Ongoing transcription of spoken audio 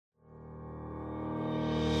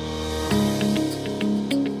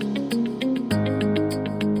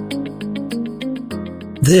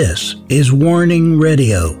This is Warning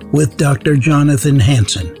Radio with Dr. Jonathan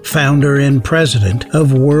Hansen, founder and president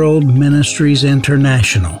of World Ministries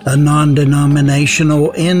International, a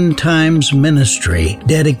non-denominational end times ministry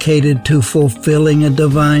dedicated to fulfilling a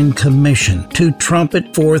divine commission to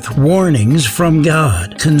trumpet forth warnings from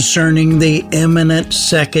God concerning the imminent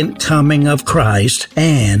second coming of Christ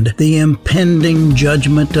and the impending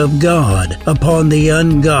judgment of God upon the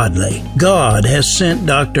ungodly. God has sent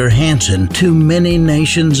Dr. Hansen to many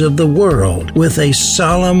nations of the world with a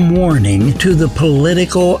solemn warning to the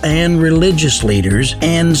political and religious leaders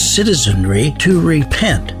and citizenry to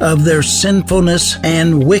repent of their sinfulness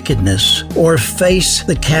and wickedness or face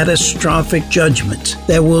the catastrophic judgments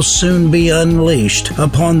that will soon be unleashed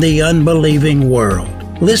upon the unbelieving world.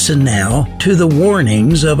 Listen now to the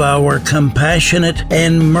warnings of our compassionate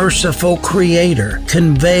and merciful Creator,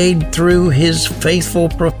 conveyed through His faithful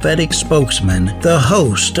prophetic spokesman, the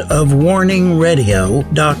host of Warning Radio,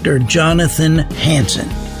 Dr. Jonathan Hansen.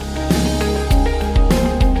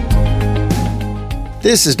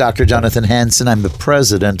 This is Dr. Jonathan Hansen. I'm the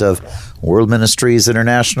president of World Ministries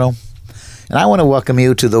International, and I want to welcome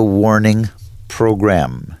you to the Warning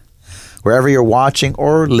Program. Wherever you're watching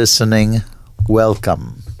or listening,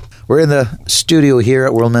 welcome. We're in the studio here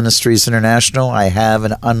at World Ministries International. I have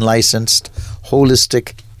an unlicensed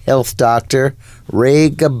holistic health doctor,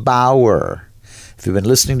 Ray Gebauer. If you've been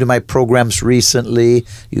listening to my programs recently,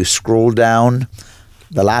 you scroll down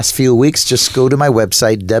the last few weeks, just go to my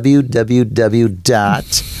website,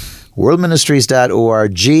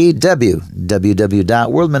 www.worldministries.org,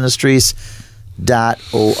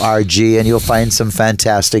 www.worldministries.org, and you'll find some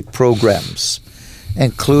fantastic programs,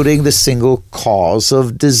 including the single cause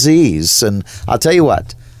of disease. And I'll tell you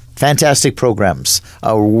what, fantastic programs.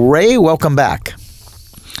 Ray, welcome back.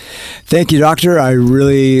 Thank you, Doctor. I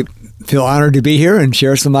really feel honored to be here and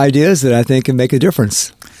share some ideas that I think can make a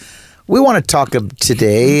difference. We want to talk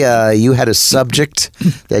today. You had a subject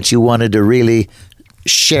that you wanted to really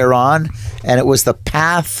share on, and it was the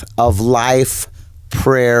Path of Life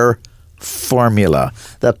Prayer Formula.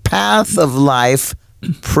 The Path of Life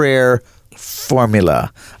Prayer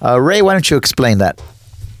Formula. Ray, why don't you explain that?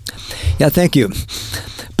 Yeah, thank you.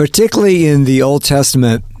 Particularly in the Old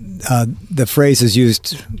Testament, the phrase is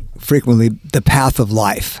used frequently, the path of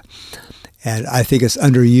life. And I think it's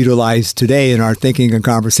underutilized today in our thinking and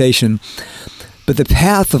conversation. But the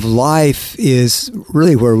path of life is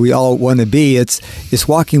really where we all want to be. It's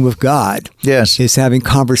walking with God. Yes. It's having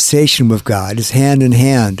conversation with God. It's hand in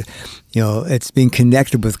hand. You know, it's being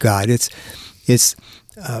connected with God. It's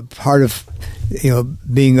part of,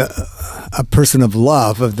 being a person of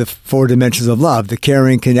love, of the four dimensions of love, the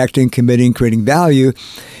caring, connecting, committing, creating value.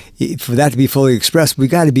 For that to be fully expressed, we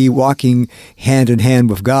got to be walking hand in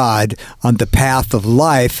hand with God on the path of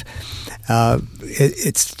life.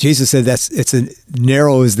 Jesus said it's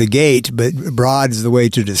narrow is the gate, but broad is the way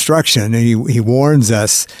to destruction, and he warns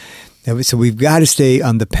us. So we've got to stay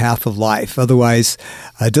on the path of life, otherwise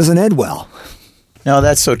it doesn't end well. No,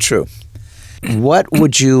 that's so true. What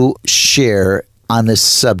would you share on this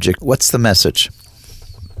subject? What's the message?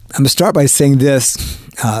 I'm going to start by saying this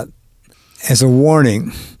as a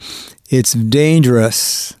warning. It's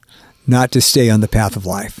dangerous not to stay on the path of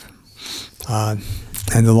life.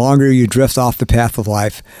 And the longer you drift off the path of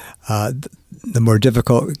life, the more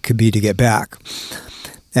difficult it could be to get back.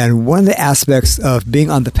 And one of the aspects of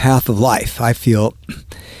being on the path of life, I feel,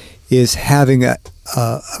 is having a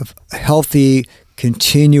healthy,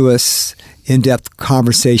 continuous, in-depth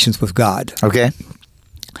conversations with God. Okay.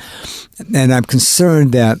 And I'm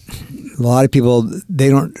concerned that a lot of people, they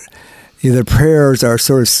don't, their prayers are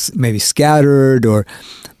sort of maybe scattered, or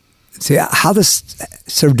see how this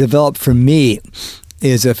sort of developed for me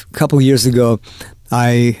is a couple of years ago,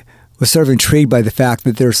 I was sort of intrigued by the fact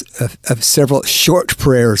that there's several short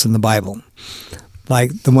prayers in the Bible.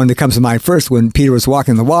 Like the one that comes to mind first, when Peter was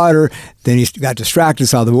walking the water, then he got distracted,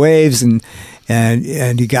 saw the waves, and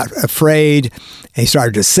he got afraid, and he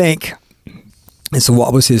started to sink. And so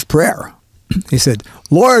what was his prayer? He said,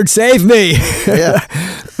 "Lord, save me." Yeah,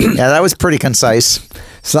 that was pretty concise.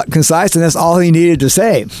 Concise, and that's all he needed to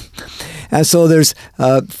say. And so there's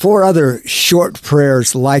 4 other short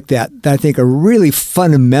prayers like that I think are really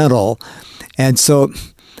fundamental. And so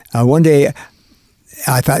one day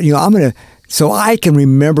I thought, I'm going to, so I can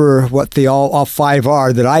remember what the all 5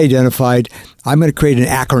 are that I identified, I'm going to create an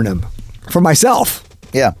acronym for myself.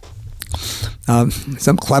 Yeah.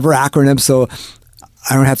 Some clever acronym, so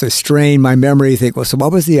I don't have to strain my memory, think, well, so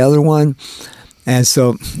what was the other one? And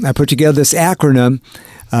so I put together this acronym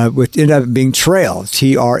which ended up being trail,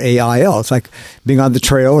 Trail. It's like being on the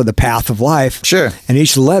trail or the path of life. Sure. And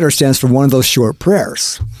each letter stands for one of those short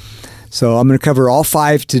prayers. So I'm going to cover all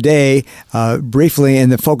 5 today briefly,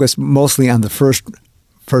 and then focus mostly on the first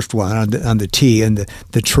one, on the T and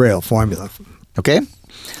the trail formula. Okay.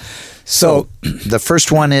 So the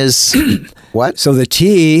first one is what? So the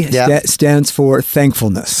T stands for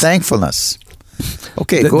thankfulness. Thankfulness.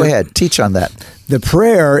 Okay, go ahead. Teach on that. The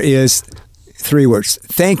prayer is 3 words.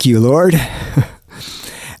 Thank you, Lord.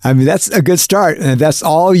 I mean, that's a good start. And if that's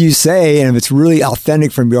all you say, and if it's really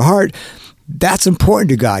authentic from your heart, that's important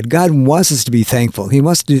to God. God wants us to be thankful. He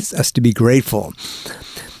wants us to be grateful.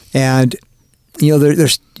 And, you know,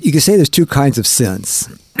 there's you can say there's 2 kinds of sins.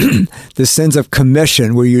 The sins of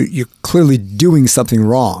commission, where you're clearly doing something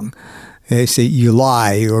wrong. They say you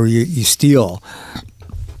lie or you steal.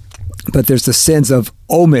 But there's the sins of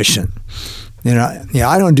omission.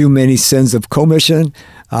 I don't do many sins of commission.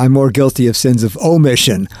 I'm more guilty of sins of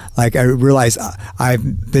omission. Like I realize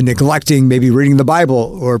I've been neglecting maybe reading the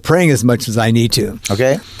Bible or praying as much as I need to.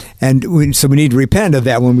 Okay. And so we need to repent of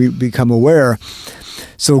that when we become aware.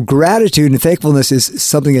 So gratitude and thankfulness is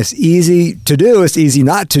something that's easy to do. It's easy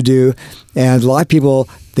not to do. And a lot of people,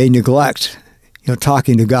 they neglect,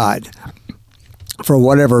 talking to God for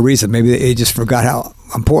whatever reason. Maybe they just forgot how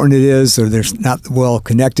important it is, or they're not well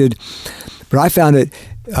connected. But I found it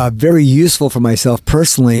very useful for myself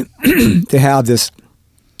personally to have this,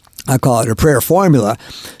 I call it a prayer formula,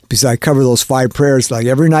 because I cover those 5 prayers. Like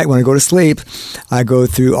every night when I go to sleep, I go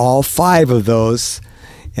through all 5 of those.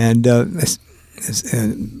 And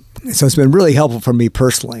so it's been really helpful for me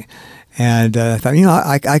personally. And I thought,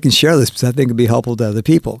 I can share this because I think it'd be helpful to other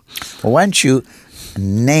people. Well, why don't you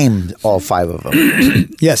name all 5 of them?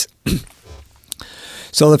 Yes.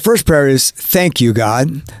 So the first prayer is, thank you,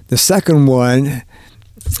 God. The second one,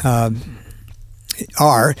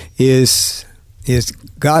 R, is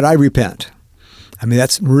God, I repent. I mean,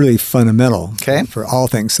 that's really fundamental for all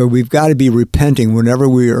things. So we've got to be repenting whenever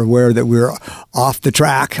we are aware that we're off the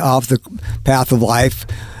track, off the path of life,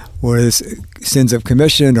 where there's sins of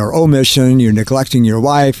commission or omission, you're neglecting your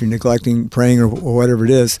wife, you're neglecting praying or whatever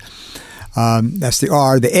it is. That's the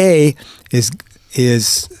R. The A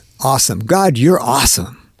is awesome. God, you're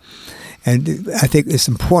awesome. And I think it's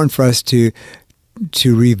important for us to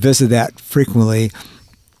revisit that frequently,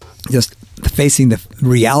 just facing the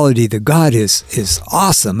reality that God is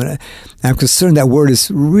awesome. And I'm concerned that word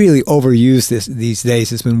is really overused these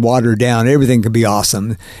days. It's been watered down. Everything can be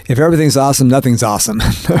awesome. If everything's awesome, nothing's awesome.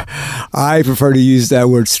 I prefer to use that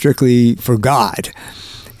word strictly for God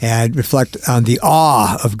and reflect on the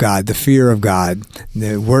awe of God, the fear of God,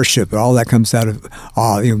 the worship, all that comes out of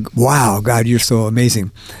awe. Wow, God, you're so amazing.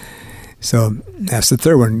 So that's the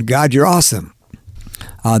third one. God, you're awesome.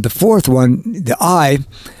 The fourth one, the I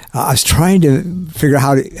was trying to figure out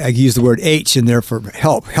how to use the word H in there for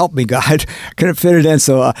help. Help me, God. Couldn't fit it in,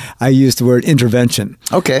 so I used the word intervention.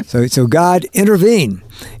 Okay. So God, intervene.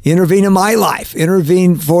 Intervene in my life.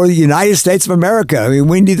 Intervene for the United States of America. I mean,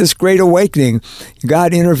 we need this great awakening.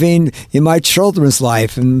 God, intervene in my children's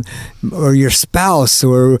life, or your spouse,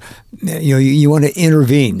 or you want to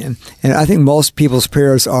intervene. And I think most people's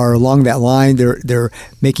prayers are along that line. They're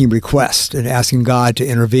making requests and asking God to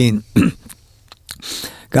intervene.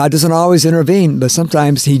 God doesn't always intervene, but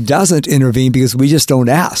sometimes He doesn't intervene because we just don't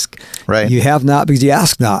ask. Right. You have not because you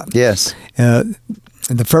ask not. Yes. And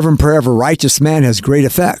the fervent prayer of a righteous man has great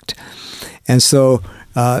effect. And so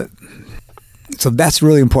that's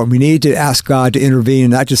really important. We need to ask God to intervene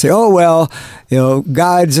and not just say, oh, well,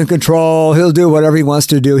 God's in control. He'll do whatever He wants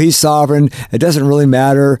to do. He's sovereign. It doesn't really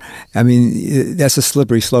matter. I mean, that's a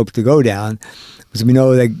slippery slope to go down. Because we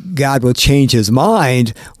know that God will change His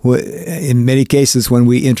mind in many cases when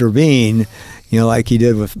we intervene, like He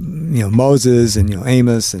did with Moses and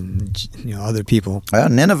Amos and other people. Well,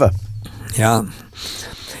 Nineveh. Yeah.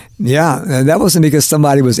 Yeah, and that wasn't because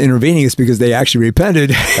somebody was intervening. It's because they actually repented.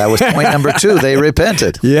 That was point number 2. They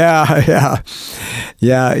repented. Yeah.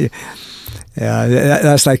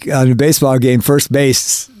 That's like on a baseball game, first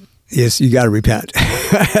base is you got to repent.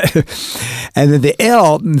 And then the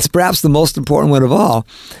L is perhaps the most important one of all.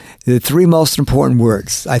 The 3 most important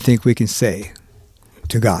words I think we can say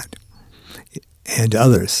to God and to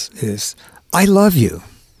others is, I love you.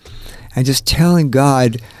 And just telling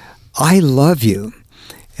God, I love you.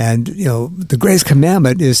 And, the greatest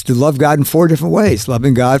commandment is to love God in 4 different ways.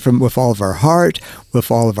 Loving God with all of our heart,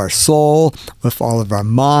 with all of our soul, with all of our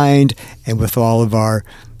mind, and with all of our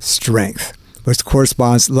strength. Which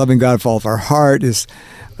corresponds, loving God with all of our heart is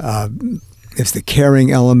is the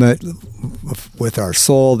caring element with our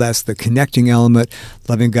soul. That's the connecting element.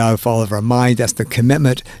 Loving God with all of our mind. That's the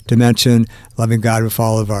commitment dimension. Loving God with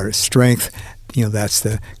all of our strength. That's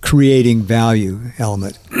the creating value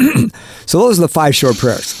element. So those are the 5 short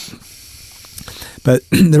prayers. But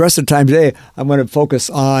the rest of the time today, I'm going to focus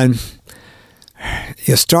on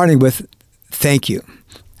starting with thank you.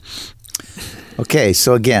 Okay,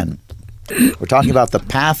 so again, we're talking about the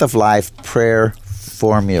Path of Life prayer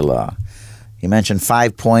formula. You mentioned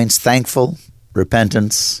 5 points: thankful,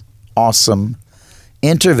 repentance, awesome,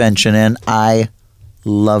 intervention, and I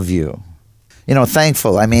love you.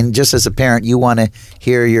 Thankful. I mean, just as a parent, you want to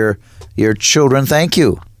hear your children thank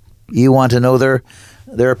you. You want to know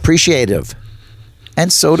they're appreciative.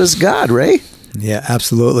 And so does God, Ray. Yeah,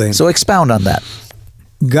 absolutely. So expound on that.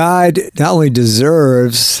 God not only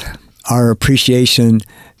deserves our appreciation,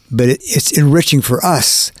 but it's enriching for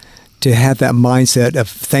us to have that mindset of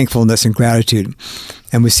thankfulness and gratitude.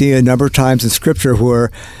 And we see a number of times in Scripture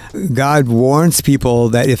where God warns people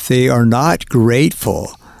that if they are not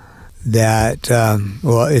grateful, that,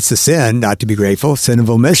 it's a sin not to be grateful, sin of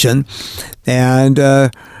omission, and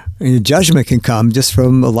judgment can come just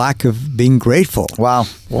from a lack of being grateful. Wow.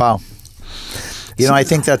 I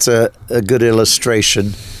think that's a good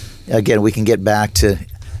illustration. Again, we can get back to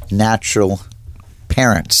natural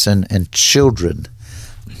parents and children.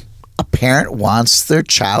 A parent wants their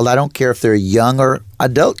child, I don't care if they're a young or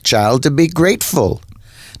adult child, to be grateful,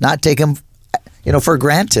 not take them, for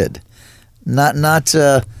granted, not take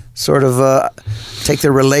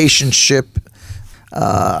the relationship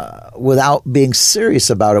without being serious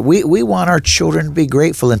about it. We want our children to be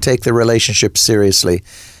grateful and take the relationship seriously,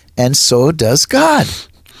 and so does God.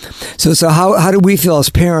 So how do we feel as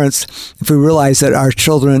parents if we realize that our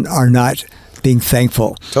children are not being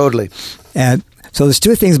thankful? Totally. And so there's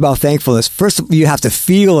 2 things about thankfulness. First, you have to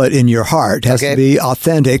feel it in your heart. It has to be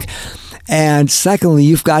authentic. And secondly,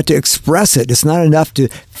 you've got to express it. It's not enough to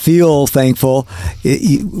feel thankful.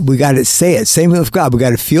 We got to say it. Same with God. We got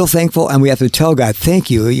to feel thankful, and we have to tell God,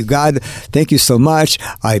 thank you. God, thank you so much.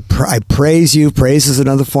 I praise you. Praise is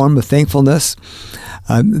another form of thankfulness.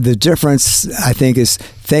 The difference, I think, is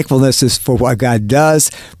thankfulness is for what God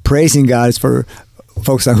does. Praising God is for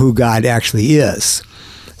focus on who God actually is.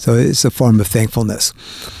 So it's a form of thankfulness.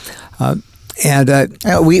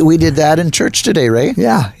 We did that in church today, Ray.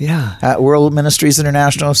 Yeah. At World Ministries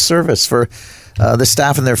International Service for the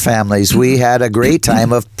staff and their families. We had a great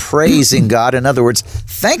time of praising God. In other words,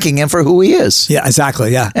 thanking Him for who He is. Yeah,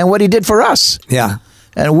 exactly, yeah. And what He did for us. Yeah.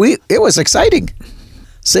 And it was exciting.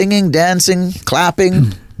 Singing, dancing,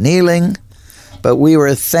 clapping, kneeling. But we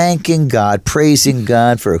were thanking God, praising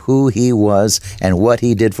God for who He was and what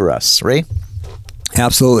He did for us. Ray?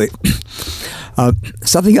 Absolutely.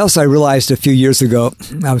 Something else I realized a few years ago,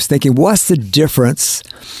 I was thinking, what's the difference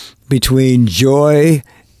between joy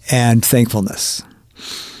and thankfulness?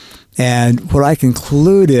 And what I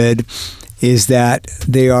concluded is that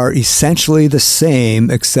they are essentially the same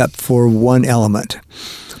except for one element.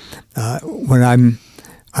 When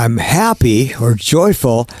I'm happy or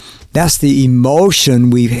joyful, that's the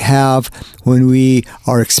emotion we have when we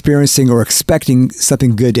are experiencing or expecting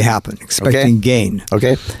something good to happen, expecting gain.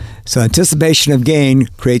 Okay. So anticipation of gain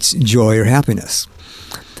creates joy or happiness.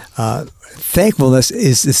 Thankfulness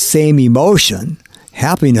is the same emotion,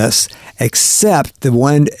 happiness, except the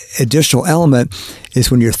one additional element is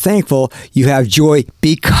when you're thankful, you have joy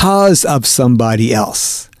because of somebody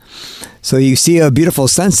else. So you see a beautiful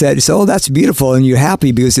sunset, you say, oh, that's beautiful, and you're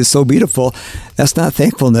happy because it's so beautiful. That's not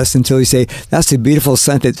thankfulness until you say, that's a beautiful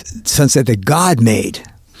sunset that God made.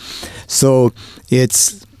 So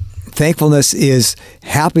thankfulness is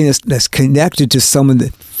happiness that's connected to someone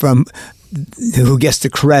who gets the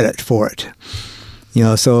credit for it.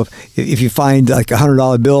 So if you find like a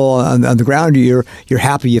 $100 bill on the ground, you're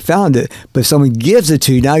happy you found it. But if someone gives it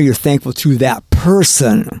to you, now you're thankful to that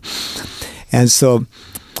person. And so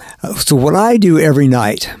what I do every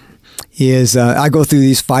night is I go through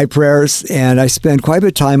these 5 prayers, and I spend quite a bit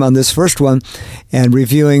of time on this first one and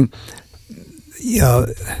reviewing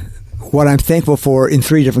what I'm thankful for in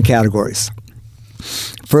 3 different categories.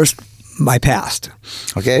 First, my past.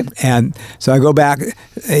 Okay. And so I go back,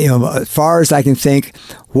 as far as I can think,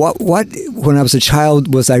 what when I was a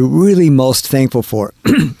child was I really most thankful for?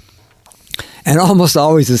 And almost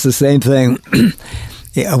always it's the same thing.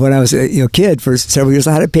 When I was a kid, for several years,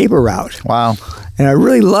 I had a paper route. Wow. And I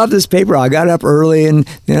really loved this paper route. I got up early, and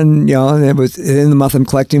it was in the month I'm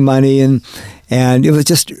collecting money, and it was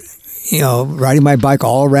just, riding my bike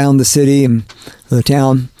all around the city and the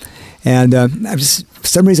town. And I just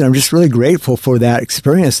some reason, I'm just really grateful for that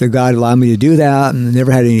experience that God allowed me to do that, and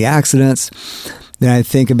never had any accidents. Then I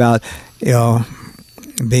think about,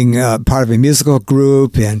 being part of a musical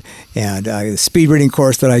group and a speed reading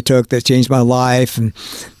course that I took that changed my life, and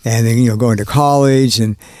then going to college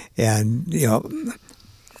and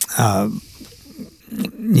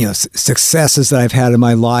successes that I've had in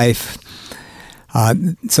my life.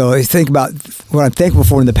 So I think about what I'm thankful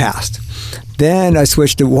for in the past. Then I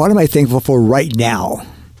switch to what am I thankful for right now?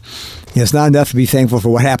 It's not enough to be thankful for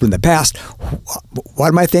what happened in the past. What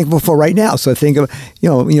am I thankful for right now? So I think of,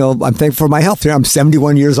 I'm thankful for my health. I'm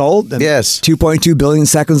 71 years old. And Yes. 2.2 billion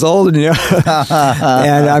seconds old. And,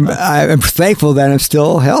 and I'm thankful that I'm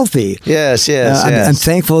still healthy. Yes. I'm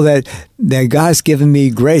thankful that God's given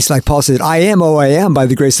me grace. Like Paul said, I am who I am by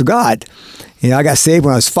the grace of God. I got saved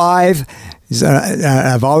when I was 5.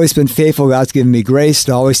 I've always been faithful. God's given me grace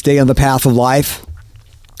to always stay on the path of life.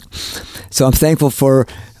 So I'm thankful for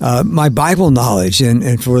my Bible knowledge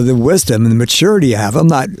and for the wisdom and the maturity I have.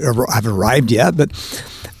 I've arrived yet, but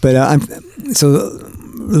so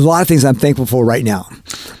a lot of things I'm thankful for right now.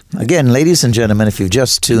 Again, ladies and gentlemen, if you've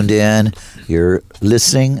just tuned in, you're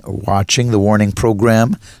listening or watching the Warning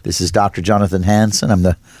Program. This is Dr. Jonathan Hansen. I'm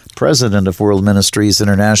the president of World Ministries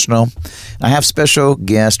International. I have special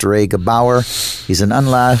guest Ray Gebauer. He's an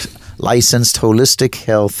unlicensed holistic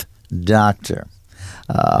health doctor.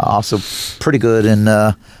 Also pretty good in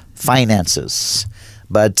finances.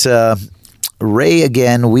 But Ray,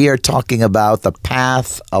 again, we are talking about the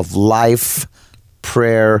Path of Life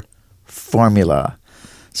prayer formula.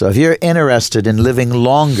 So if you're interested in living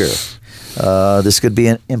longer, this could be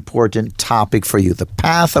an important topic for you. The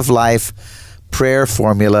Path of Life prayer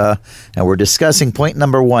formula. And we're discussing point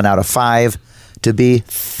number 1 out of 5, to be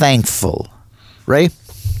thankful. Ray?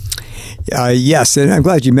 Yes, and I'm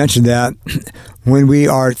glad you mentioned that. When we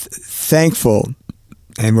are thankful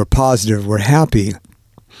and we're positive, we're happy,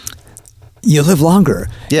 you live longer.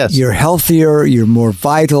 Yes. You're healthier, you're more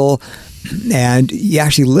vital, and you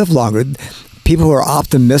actually live longer. People who are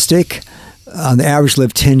optimistic, on the average,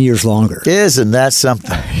 live 10 years longer. Isn't that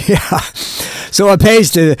something? Yeah. So it pays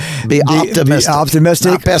to be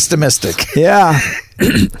optimistic. Not pessimistic. Yeah.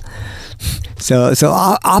 So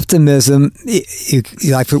optimism,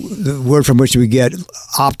 like the word from which we get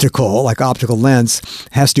optical, like optical lens,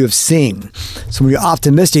 has to do with seeing. So when you're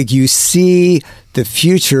optimistic, you see the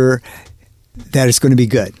future that it's going to be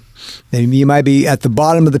good. And you might be at the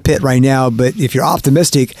bottom of the pit right now, but if you're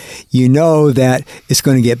optimistic, you know that it's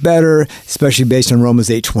going to get better, especially based on Romans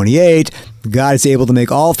 8:28. God is able to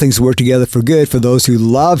make all things work together for good for those who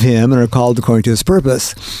love Him and are called according to His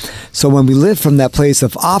purpose. So when we live from that place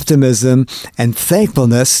of optimism and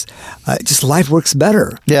thankfulness, just life works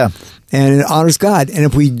better. Yeah. And it honors God. And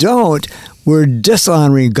if we don't, we're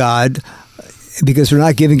dishonoring God because we're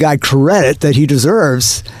not giving God credit that He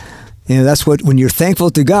deserves. That's when you're thankful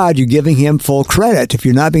to God, you're giving Him full credit. If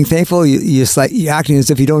you're not being thankful, you're acting as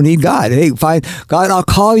if you don't need God. Hey, fine, God, I'll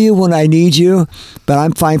call you when I need you, but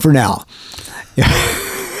I'm fine for now.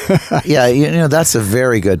 Yeah, that's a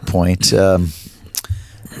very good point.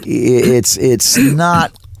 It's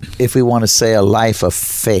not, if we want to say, a life of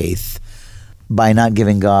faith by not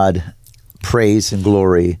giving God praise and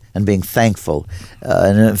glory and being thankful.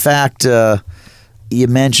 And in fact, you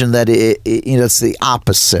mentioned that it's the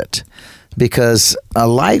opposite, because a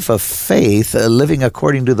life of faith, living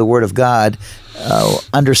according to the Word of God,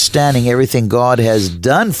 understanding everything God has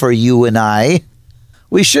done for you and I,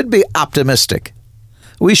 we should be optimistic.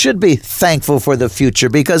 We should be thankful for the future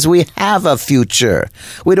because we have a future.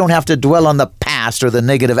 We don't have to dwell on the past or the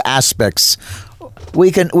negative aspects.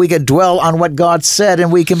 We can dwell on what God said, and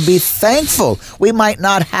we can be thankful. We might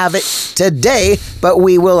not have it today, but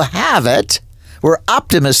we will have it. We're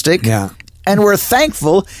optimistic, and we're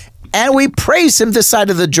thankful, and we praise Him this side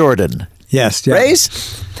of the Jordan. Yes.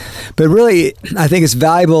 Praise? But really, I think it's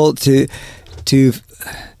valuable to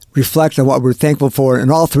reflect on what we're thankful for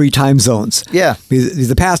in all 3 time zones. Yeah. Because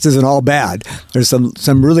the past isn't all bad. There's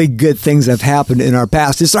some really good things that have happened in our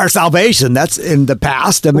past. It's our salvation. That's in the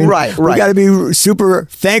past. I mean, right. We got to be super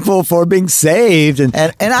thankful for being saved and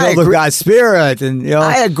filled with God's Spirit. And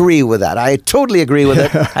I agree with that. I totally agree with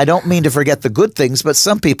it. I don't mean to forget the good things, but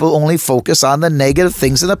some people only focus on the negative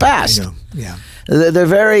things in the past. I know. Yeah. They're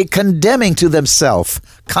very condemning to themselves,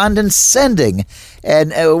 condescending,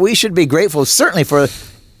 and we should be grateful, certainly, for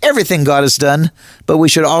everything God has done, but we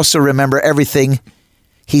should also remember everything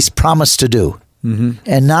He's promised to do,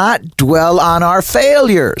 and not dwell on our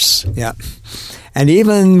failures. Yeah. And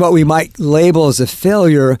even what we might label as a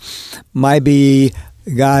failure might be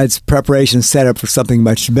God's preparation set up for something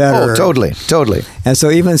much better. Oh, totally. And so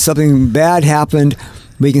even something bad happened,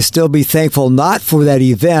 we can still be thankful not for that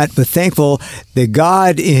event, but thankful that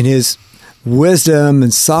God in his wisdom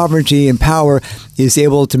and sovereignty and power is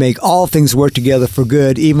able to make all things work together for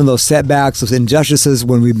good, even those setbacks, those injustices,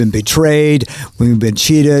 when we've been betrayed, when we've been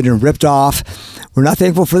cheated and ripped off. We're not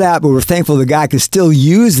thankful for that, but we're thankful that God can still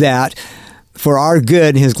use that for our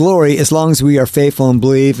good and his glory, as long as we are faithful and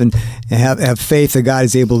believe and have faith that God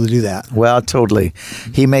is able to do that. Well, totally.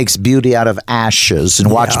 He makes beauty out of ashes.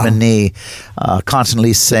 And Watchman Nee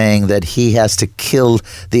constantly saying that he has to kill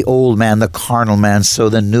the old man, the carnal man, so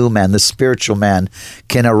the new man, the spiritual man,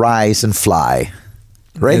 can arise and fly.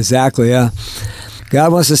 Right? Exactly, yeah.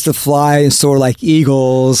 God wants us to fly and soar like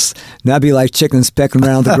eagles, not be like chickens pecking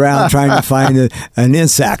around the ground trying to find an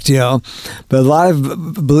insect, But a lot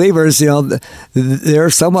of believers, they're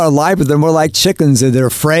somewhat alive, but they're more like chickens. They're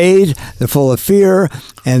afraid, they're full of fear,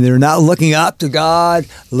 and they're not looking up to God,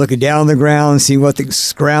 looking down on the ground, seeing what they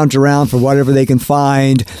scrounge around for whatever they can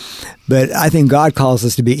find. But I think God calls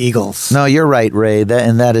us to be eagles. No, you're right, Ray.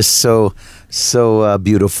 That is so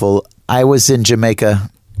beautiful. I was in Jamaica.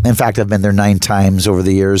 In fact, I've been there 9 times over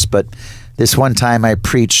the years, but this one time I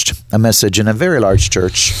preached a message in a very large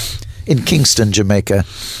church in Kingston, Jamaica.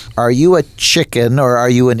 Are you a chicken or are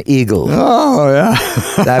you an eagle? Oh, yeah.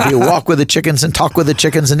 Now, if you walk with the chickens and talk with the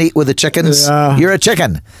chickens and eat with the chickens, you're a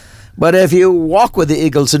chicken. But if you walk with the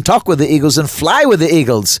eagles and talk with the eagles and fly with the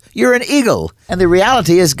eagles, you're an eagle. And the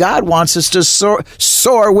reality is God wants us to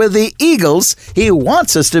soar with the eagles. He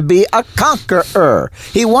wants us to be a conqueror.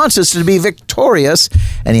 He wants us to be victorious,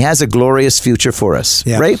 and he has a glorious future for us.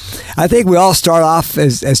 Yeah. Right? I think we all start off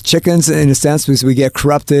as chickens in a sense because we get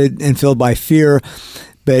corrupted and filled by fear.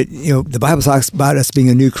 But, the Bible talks about us being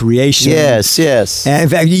a new creation. Yes, yes. And in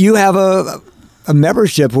fact, you have a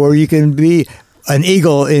membership where you can be an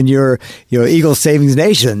eagle in your Eagle Savings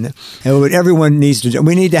Nation, and what everyone needs to do.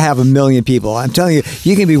 We need to have 1 million people. I'm telling you,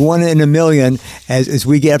 you can be one in a million as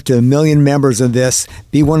we get up to 1 million members of this.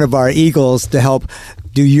 Be one of our eagles to help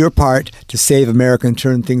do your part to save America and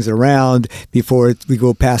turn things around before we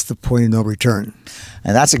go past the point of no return.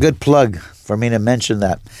 And that's a good plug for me to mention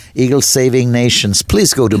that. Eagle Saving Nations.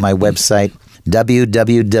 Please go to my website,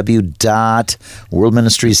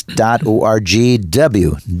 www.worldministries.org,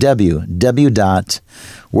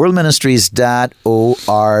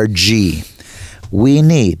 www.worldministries.org. We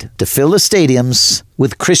need to fill the stadiums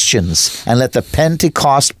with Christians and let the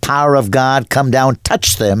Pentecost power of God come down,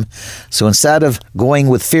 touch them. So instead of going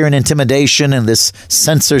with fear and intimidation and this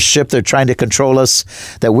censorship, they're trying to control us,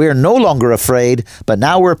 that we're no longer afraid, but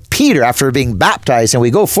now we're Peter after being baptized and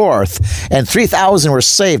we go forth and 3,000 were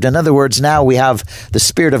saved. In other words, now we have the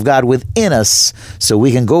Spirit of God within us so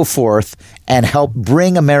we can go forth and help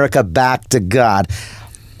bring America back to God.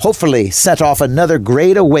 Hopefully set off another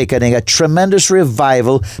great awakening, a tremendous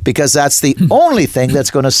revival, because that's the only thing that's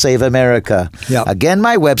going to save America. Yep. Again,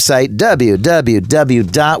 my website,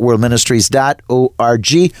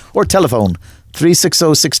 www.worldministries.org, or telephone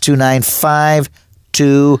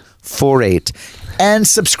 360-629-5248. And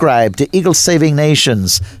subscribe to Eagle Saving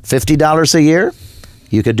Nations, $50 a year.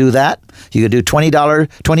 You could do that. You could do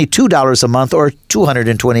 $22 a month or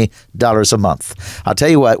 $220 a month. I'll tell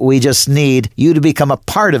you what, we just need you to become a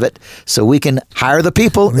part of it so we can hire the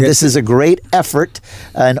people. Okay. This is a great effort,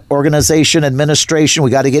 an organization, administration.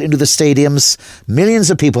 We got to get into the stadiums. Millions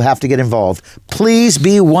of people have to get involved. Please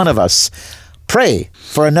be one of us. Pray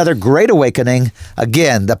for another great awakening.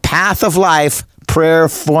 Again, the path of life. Prayer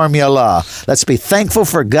formula. Let's be thankful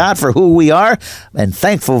for God for who we are and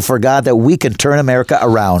thankful for God that we can turn America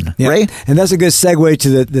around. Yeah. Ray? And that's a good segue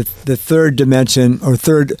to the third dimension or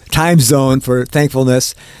third time zone for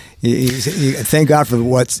thankfulness. You thank God for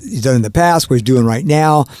what he's done in the past, what he's doing right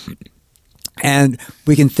now. And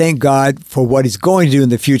we can thank God for what he's going to do in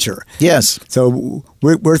the future. Yes. So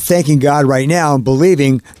we're thanking God right now and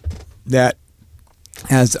believing that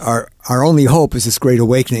as our only hope is this great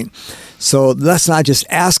awakening. So let's not just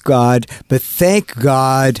ask God, but thank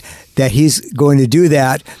God that he's going to do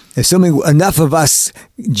that, assuming enough of us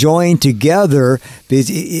join together,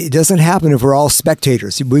 because it doesn't happen if we're all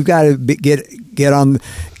spectators. We've got to get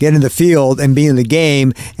in the field and be in the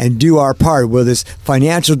game and do our part, whether it's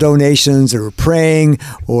financial donations or praying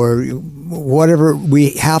or whatever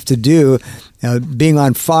we have to do. Being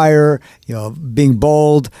on fire, being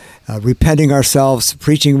bold, repenting ourselves,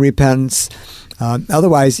 preaching repentance.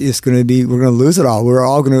 Otherwise, we're going to lose it all. We're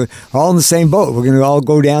all in the same boat. We're going to all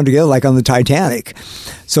go down together like on the Titanic.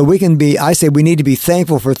 So I say we need to be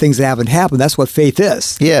thankful for things that haven't happened. That's what faith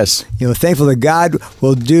is. Yes. Thankful that God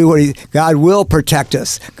will do God will protect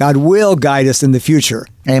us. God will guide us in the future.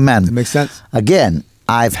 Amen. Does that make sense? Again,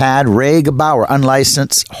 I've had Ray Gebauer,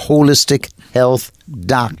 unlicensed holistic health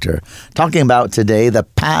doctor. Talking about today the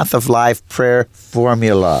Path of Life prayer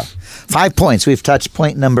formula. 5 points. We've touched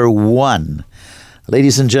point number 1.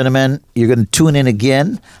 Ladies and gentlemen, you're going to tune in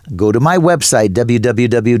again. Go to my website,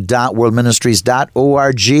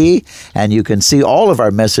 www.worldministries.org, and you can see all of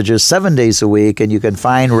our messages 7 days a week, and you can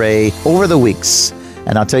find Ray over the weeks.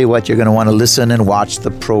 And I'll tell you what, you're going to want to listen and watch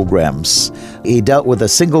the programs. He dealt with a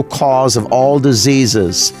single cause of all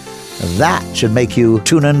diseases. That should make you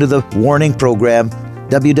tune into the warning program,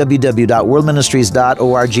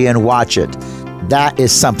 www.worldministries.org, and watch it. That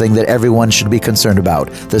is something that everyone should be concerned about.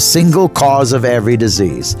 The single cause of every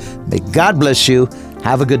disease. May God bless you.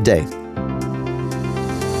 Have a good day.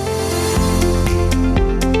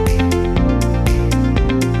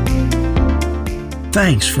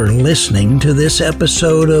 Thanks for listening to this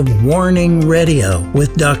episode of Warning Radio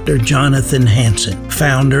with Dr. Jonathan Hansen,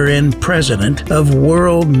 founder and president of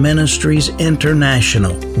World Ministries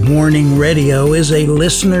International. Warning Radio is a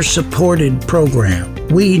listener-supported program.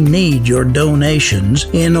 We need your donations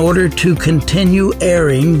in order to continue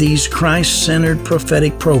airing these Christ-centered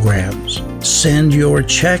prophetic programs. Send your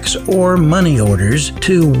checks or money orders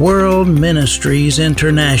to World Ministries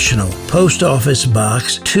International, Post Office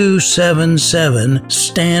Box 277,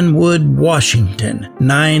 Stanwood, Washington,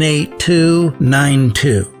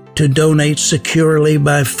 98292. To donate securely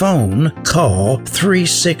by phone, call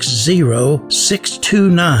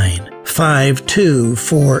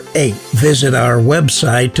 360-629-5248. Visit our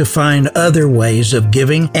website to find other ways of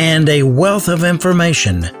giving and a wealth of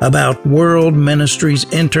information about World Ministries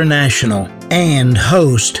International and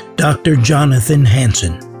host Dr. Jonathan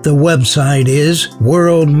Hansen. The website is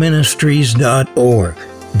worldministries.org.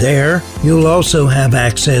 There, you'll also have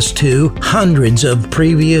access to hundreds of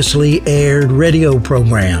previously aired radio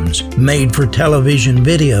programs, made-for-television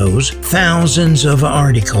videos, thousands of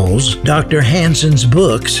articles, Dr. Hansen's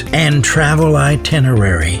books, and travel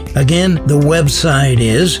itinerary. Again, the website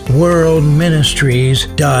is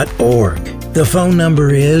worldministries.org. The phone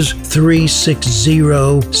number is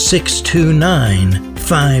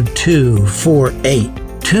 360-629-5248.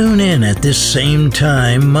 Tune in at this same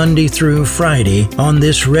time, Monday through Friday, on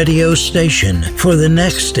this radio station for the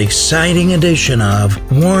next exciting edition of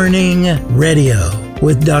Warning Radio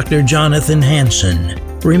with Dr. Jonathan Hansen.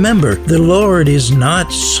 Remember, the Lord is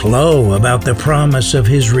not slow about the promise of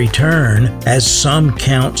His return, as some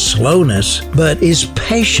count slowness, but is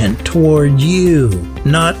patient toward you,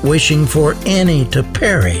 not wishing for any to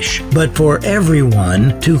perish, but for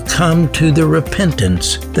everyone to come to the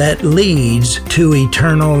repentance that leads to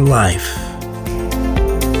eternal life.